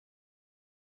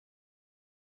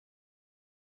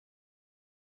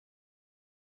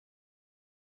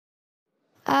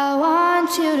I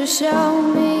want you to show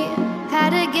me how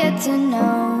to get to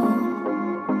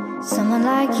know someone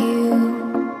like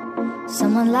you,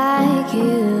 someone like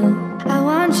you. I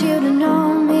want you to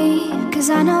know me,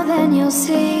 'cause I know then you'll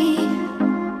see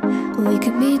we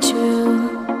could be true,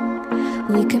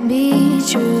 we can be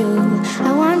true.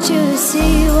 I want you to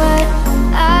see what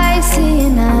I see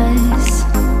in us,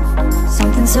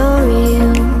 something so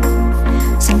real,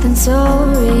 something so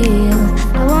real.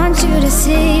 I want you to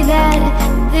see that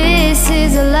this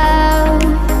is a love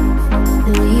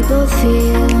that we both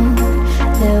feel,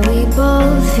 that we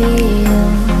both feel.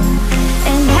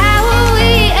 And how will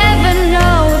we ever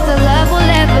know if the love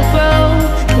will ever grow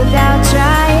without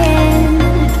trying,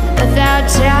 without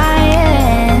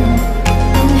trying?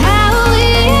 And how will we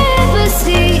ever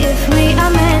see if we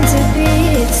are meant to be?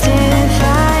 It's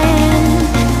terrifying,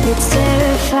 it's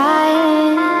terrifying.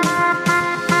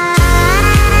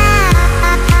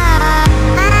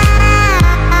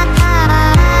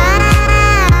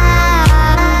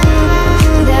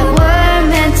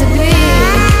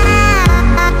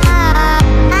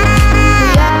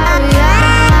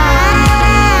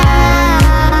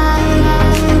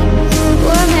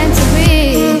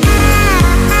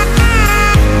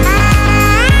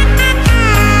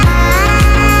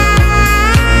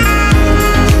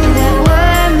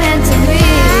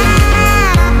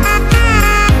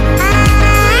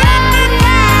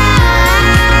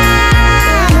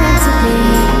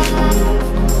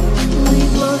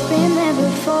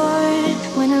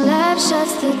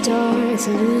 It's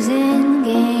a losing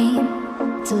game,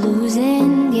 it's a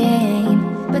losing game.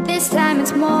 But this time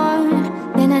it's more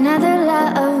than another lot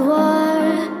of war.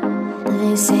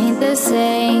 This ain't the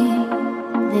same,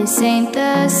 this ain't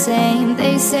the same.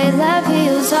 They say love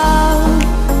heals all,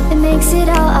 it makes it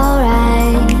all